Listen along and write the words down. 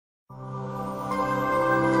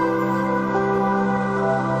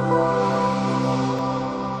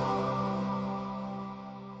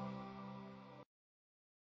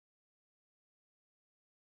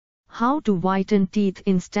How to whiten teeth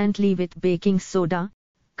instantly with baking soda?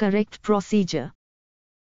 Correct procedure.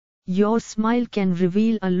 Your smile can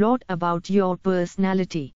reveal a lot about your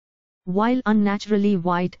personality. While unnaturally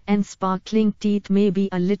white and sparkling teeth may be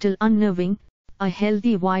a little unnerving, a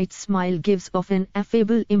healthy white smile gives off an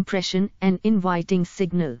affable impression and inviting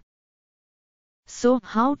signal. So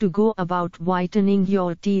how to go about whitening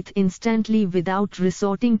your teeth instantly without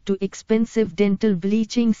resorting to expensive dental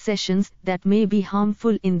bleaching sessions that may be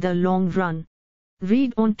harmful in the long run?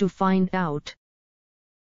 Read on to find out.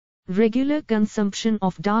 Regular consumption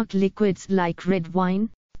of dark liquids like red wine,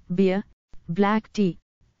 beer, black tea,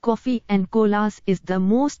 coffee and colas is the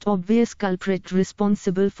most obvious culprit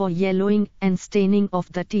responsible for yellowing and staining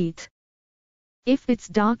of the teeth. If it's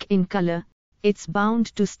dark in color, it's bound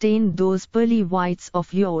to stain those pearly whites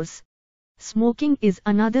of yours. Smoking is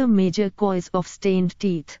another major cause of stained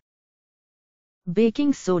teeth.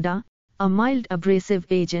 Baking soda, a mild abrasive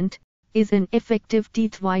agent, is an effective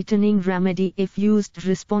teeth whitening remedy if used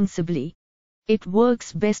responsibly. It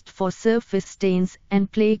works best for surface stains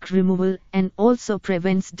and plaque removal and also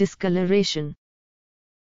prevents discoloration.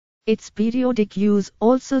 Its periodic use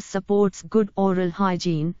also supports good oral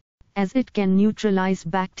hygiene, as it can neutralize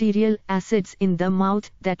bacterial acids in the mouth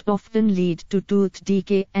that often lead to tooth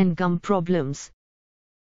decay and gum problems.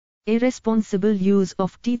 Irresponsible use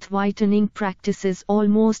of teeth whitening practices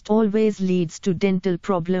almost always leads to dental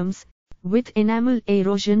problems, with enamel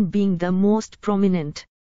erosion being the most prominent.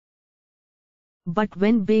 But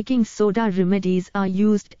when baking soda remedies are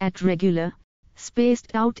used at regular,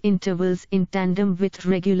 spaced out intervals in tandem with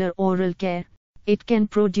regular oral care, it can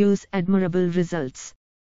produce admirable results.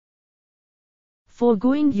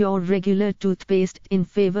 Foregoing your regular toothpaste in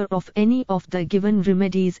favor of any of the given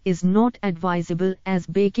remedies is not advisable, as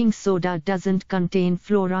baking soda doesn't contain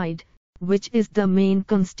fluoride, which is the main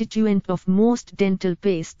constituent of most dental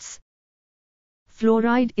pastes.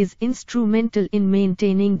 Fluoride is instrumental in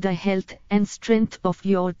maintaining the health and strength of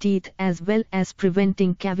your teeth as well as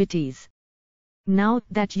preventing cavities. Now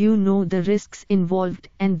that you know the risks involved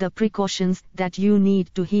and the precautions that you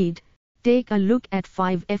need to heed, take a look at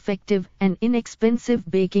 5 effective and inexpensive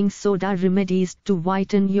baking soda remedies to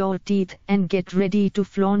whiten your teeth and get ready to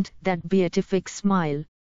flaunt that beatific smile.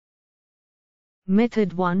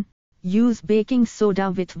 Method 1. Use baking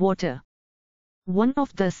soda with water. One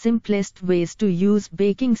of the simplest ways to use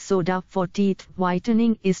baking soda for teeth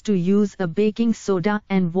whitening is to use a baking soda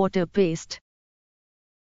and water paste.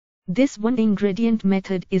 This one ingredient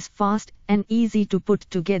method is fast and easy to put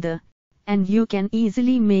together, and you can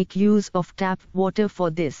easily make use of tap water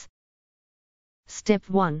for this. Step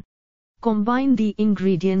 1. Combine the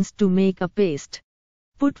ingredients to make a paste.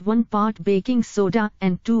 Put 1 part baking soda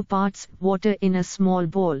and 2 parts water in a small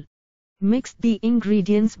bowl. Mix the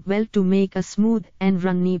ingredients well to make a smooth and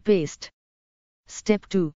runny paste. Step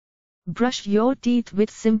 2. Brush your teeth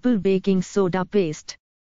with simple baking soda paste.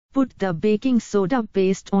 Put the baking soda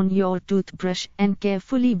paste on your toothbrush and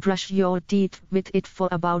carefully brush your teeth with it for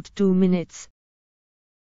about 2 minutes.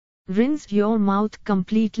 Rinse your mouth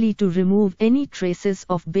completely to remove any traces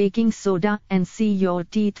of baking soda and see your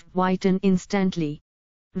teeth whiten instantly.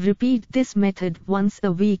 Repeat this method once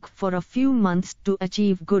a week for a few months to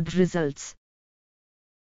achieve good results.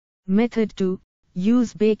 Method 2.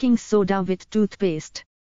 Use baking soda with toothpaste.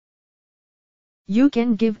 You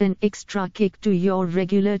can give an extra kick to your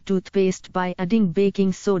regular toothpaste by adding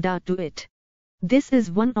baking soda to it. This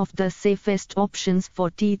is one of the safest options for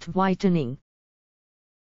teeth whitening.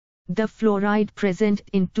 The fluoride present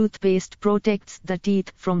in toothpaste protects the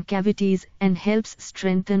teeth from cavities and helps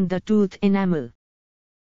strengthen the tooth enamel.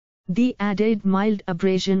 The added mild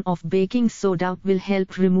abrasion of baking soda will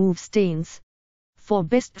help remove stains. For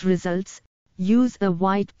best results, use a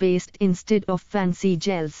white paste instead of fancy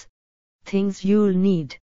gels. Things you'll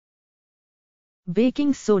need: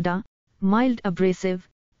 baking soda, mild abrasive,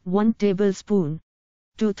 1 tablespoon.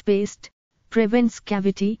 Toothpaste, prevents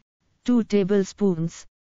cavity, 2 tablespoons.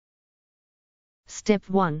 Step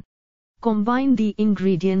 1. Combine the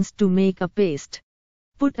ingredients to make a paste.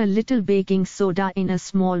 Put a little baking soda in a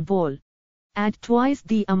small bowl. Add twice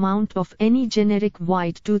the amount of any generic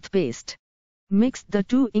white toothpaste. Mix the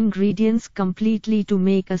 2 ingredients completely to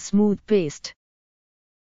make a smooth paste.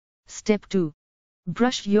 Step 2.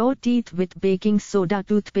 Brush your teeth with baking soda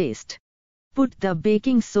toothpaste. Put the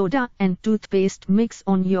baking soda and toothpaste mix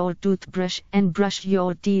on your toothbrush and brush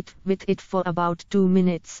your teeth with it for about 2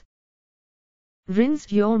 minutes.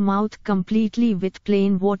 Rinse your mouth completely with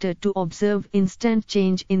plain water to observe instant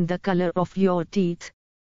change in the color of your teeth.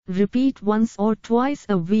 Repeat once or twice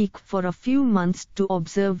a week for a few months to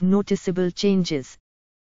observe noticeable changes.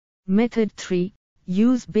 Method 3.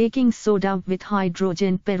 use baking soda with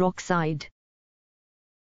hydrogen peroxide.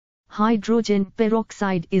 Hydrogen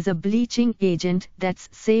peroxide is a bleaching agent that's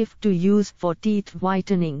safe to use for teeth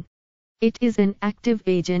whitening. It is an active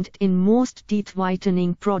agent in most teeth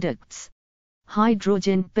whitening products.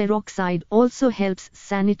 Hydrogen peroxide also helps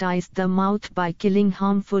sanitize the mouth by killing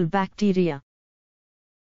harmful bacteria.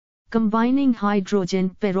 Combining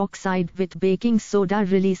hydrogen peroxide with baking soda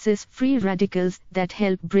releases free radicals that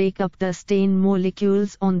help break up the stain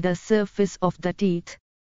molecules on the surface of the teeth.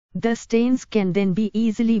 The stains can then be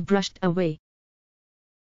easily brushed away.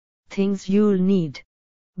 Things you'll need.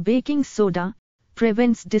 Baking soda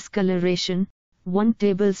prevents discoloration, 1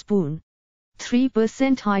 tablespoon.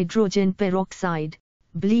 3% hydrogen peroxide,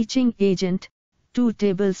 bleaching agent, 2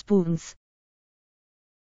 tablespoons.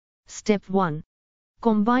 Step 1.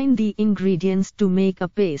 Combine the ingredients to make a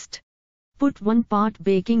paste. Put 1 part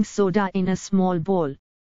baking soda in a small bowl.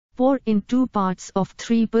 Pour in 2 parts of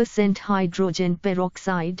 3% hydrogen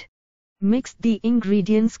peroxide. Mix the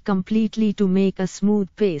ingredients completely to make a smooth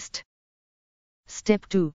paste. Step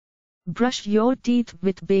 2. Brush your teeth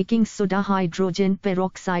with baking soda hydrogen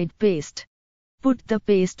peroxide paste. Put the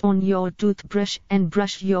paste on your toothbrush and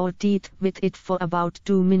brush your teeth with it for about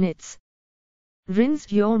 2 minutes.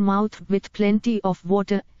 Rinse your mouth with plenty of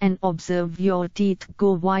water and observe your teeth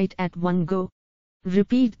go white at one go.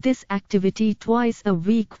 Repeat this activity twice a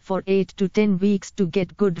week for 8 to 10 weeks to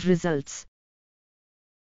get good results.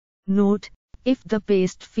 Note: if the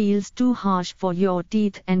paste feels too harsh for your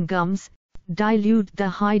teeth and gums, dilute the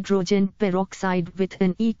hydrogen peroxide with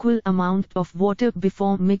an equal amount of water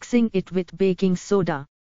before mixing it with baking soda.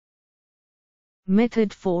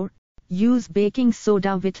 Method 4. Use baking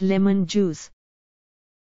soda with lemon juice.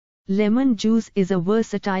 Lemon juice is a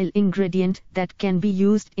versatile ingredient that can be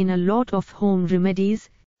used in a lot of home remedies,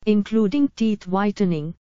 including teeth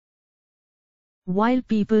whitening. While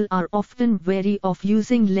people are often wary of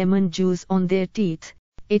using lemon juice on their teeth,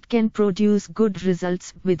 it can produce good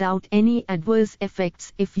results without any adverse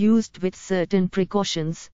effects if used with certain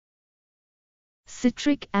precautions.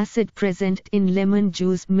 Citric acid present in lemon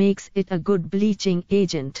juice makes it a good bleaching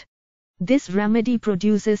agent. This remedy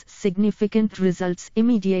produces significant results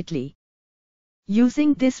immediately.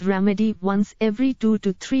 Using this remedy once every 2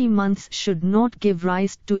 to 3 months should not give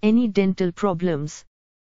rise to any dental problems.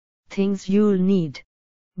 Things you'll need.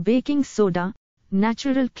 Baking soda,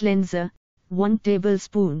 natural cleanser, 1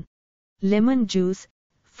 tablespoon. Lemon juice,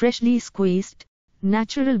 freshly squeezed,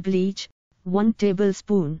 natural bleach, 1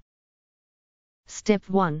 tablespoon. Step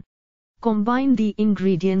 1. Combine the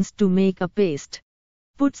ingredients to make a paste.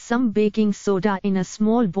 Put some baking soda in a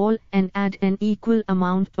small bowl and add an equal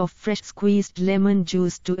amount of fresh squeezed lemon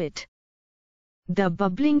juice to it. The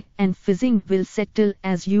bubbling and fizzing will settle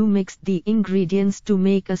as you mix the ingredients to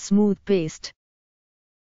make a smooth paste.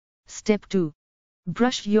 Step 2.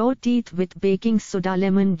 Brush your teeth with baking soda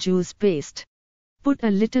lemon juice paste. Put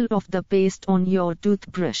a little of the paste on your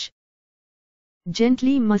toothbrush.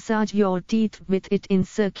 Gently massage your teeth with it in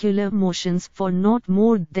circular motions for not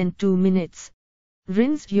more than 2 minutes.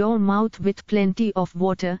 Rinse your mouth with plenty of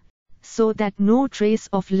water, so that no trace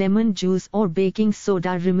of lemon juice or baking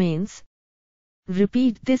soda remains.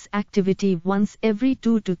 Repeat this activity once every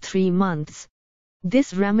 2 to 3 months.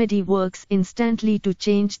 This remedy works instantly to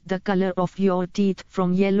change the color of your teeth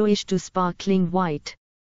from yellowish to sparkling white.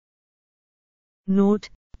 Note: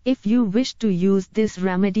 if you wish to use this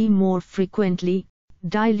remedy more frequently,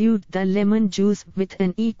 dilute the lemon juice with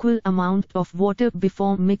an equal amount of water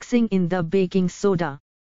before mixing in the baking soda.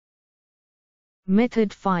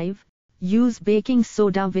 Method 5. Use baking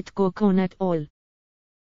soda with coconut oil.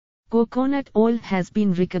 Coconut oil has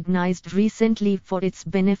been recognized recently for its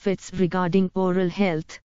benefits regarding oral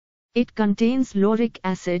health. It contains lauric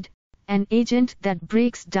acid, an agent that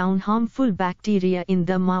breaks down harmful bacteria in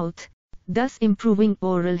the mouth, thus improving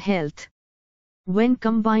oral health. When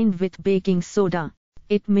combined with baking soda,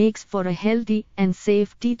 it makes for a healthy and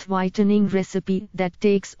safe teeth whitening recipe that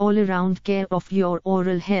takes all-around care of your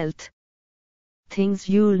oral health. Things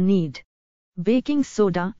you'll need. Baking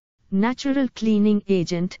soda, natural cleaning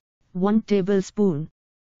agent, 1 tablespoon.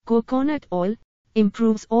 Coconut oil,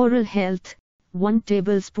 improves oral health, 1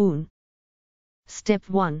 tablespoon. Step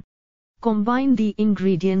 1. Combine the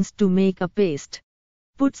ingredients to make a paste.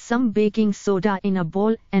 Put some baking soda in a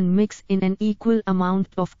bowl and mix in an equal amount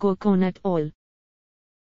of coconut oil.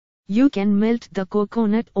 You can melt the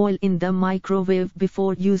coconut oil in the microwave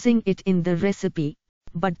before using it in the recipe,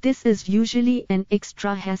 but this is usually an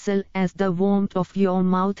extra hassle as the warmth of your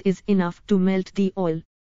mouth is enough to melt the oil.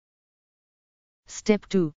 Step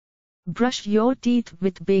 2. Brush your teeth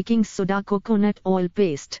with baking soda coconut oil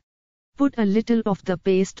paste. Put a little of the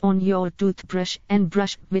paste on your toothbrush and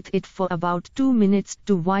brush with it for about 2 minutes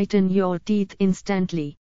to whiten your teeth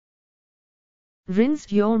instantly.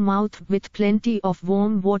 Rinse your mouth with plenty of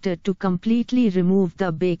warm water to completely remove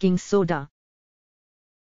the baking soda.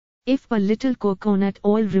 If a little coconut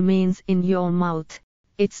oil remains in your mouth,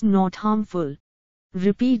 it's not harmful.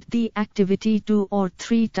 Repeat the activity 2 or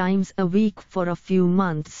 3 times a week for a few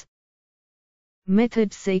months.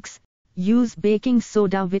 Method 6. Use baking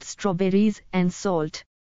soda with strawberries and salt.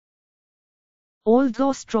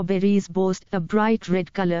 Although strawberries boast a bright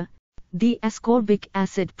red color, the ascorbic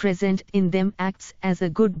acid present in them acts as a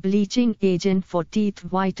good bleaching agent for teeth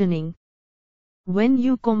whitening. When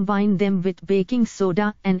you combine them with baking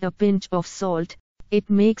soda and a pinch of salt, it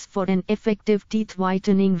makes for an effective teeth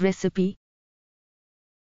whitening recipe.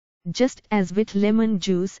 Just as with lemon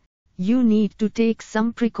juice, you need to take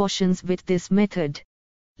some precautions with this method.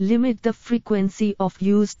 Limit the frequency of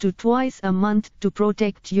use to twice a month to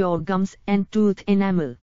protect your gums and tooth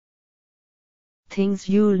enamel. Things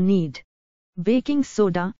you'll need: baking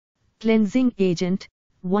soda, cleansing agent,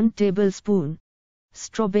 1 tablespoon.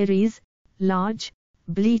 Strawberries, large,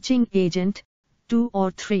 bleaching agent, 2 or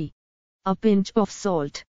 3. A pinch of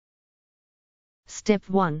salt. Step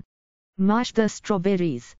 1. Mash the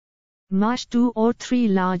strawberries. Mash 2 or 3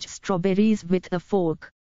 large strawberries with a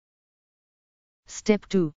fork. Step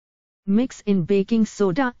 2. Mix in baking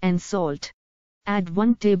soda and salt. Add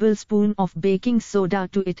 1 tablespoon of baking soda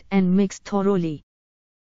to it and mix thoroughly.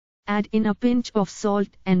 Add in a pinch of salt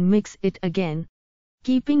and mix it again.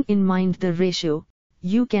 Keeping in mind the ratio,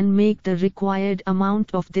 you can make the required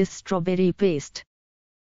amount of this strawberry paste.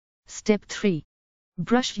 Step 3.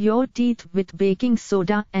 Brush your teeth with baking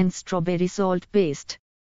soda and strawberry salt paste.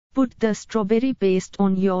 Put the strawberry paste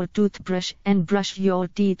on your toothbrush and brush your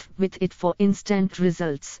teeth with it for instant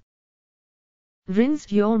results.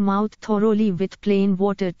 Rinse your mouth thoroughly with plain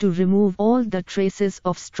water to remove all the traces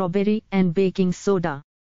of strawberry and baking soda.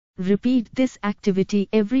 Repeat this activity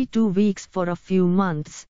every 2 weeks for a few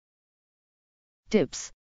months.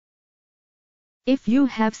 Tips: if you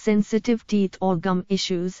have sensitive teeth or gum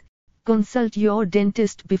issues, consult your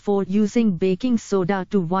dentist before using baking soda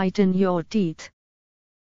to whiten your teeth.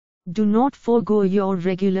 Do not forego your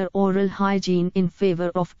regular oral hygiene in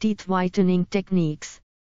favor of teeth whitening techniques.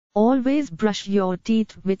 Always brush your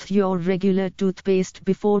teeth with your regular toothpaste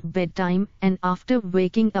before bedtime and after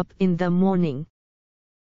waking up in the morning.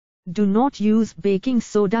 Do not use baking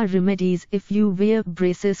soda remedies if you wear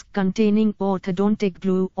braces containing orthodontic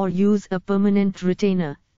glue or use a permanent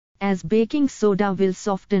retainer, as baking soda will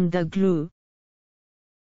soften the glue.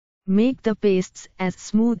 Make the pastes as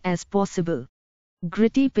smooth as possible.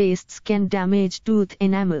 Gritty pastes can damage tooth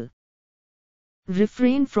enamel.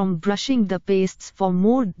 Refrain from brushing the pastes for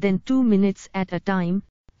more than 2 minutes at a time,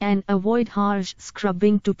 and avoid harsh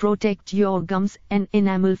scrubbing to protect your gums and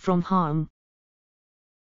enamel from harm.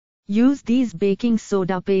 Use these baking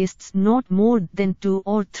soda pastes not more than 2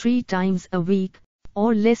 or 3 times a week,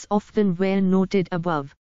 or less often where noted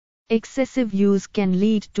above. Excessive use can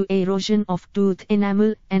lead to erosion of tooth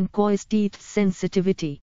enamel and cause teeth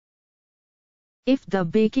sensitivity. If the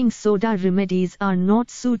baking soda remedies are not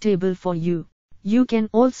suitable for you, you can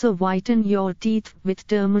also whiten your teeth with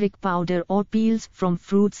turmeric powder or peels from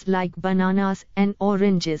fruits like bananas and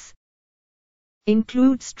oranges.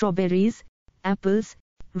 Include strawberries, apples,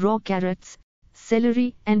 raw carrots,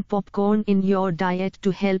 celery and popcorn in your diet to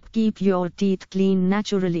help keep your teeth clean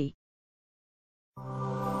naturally.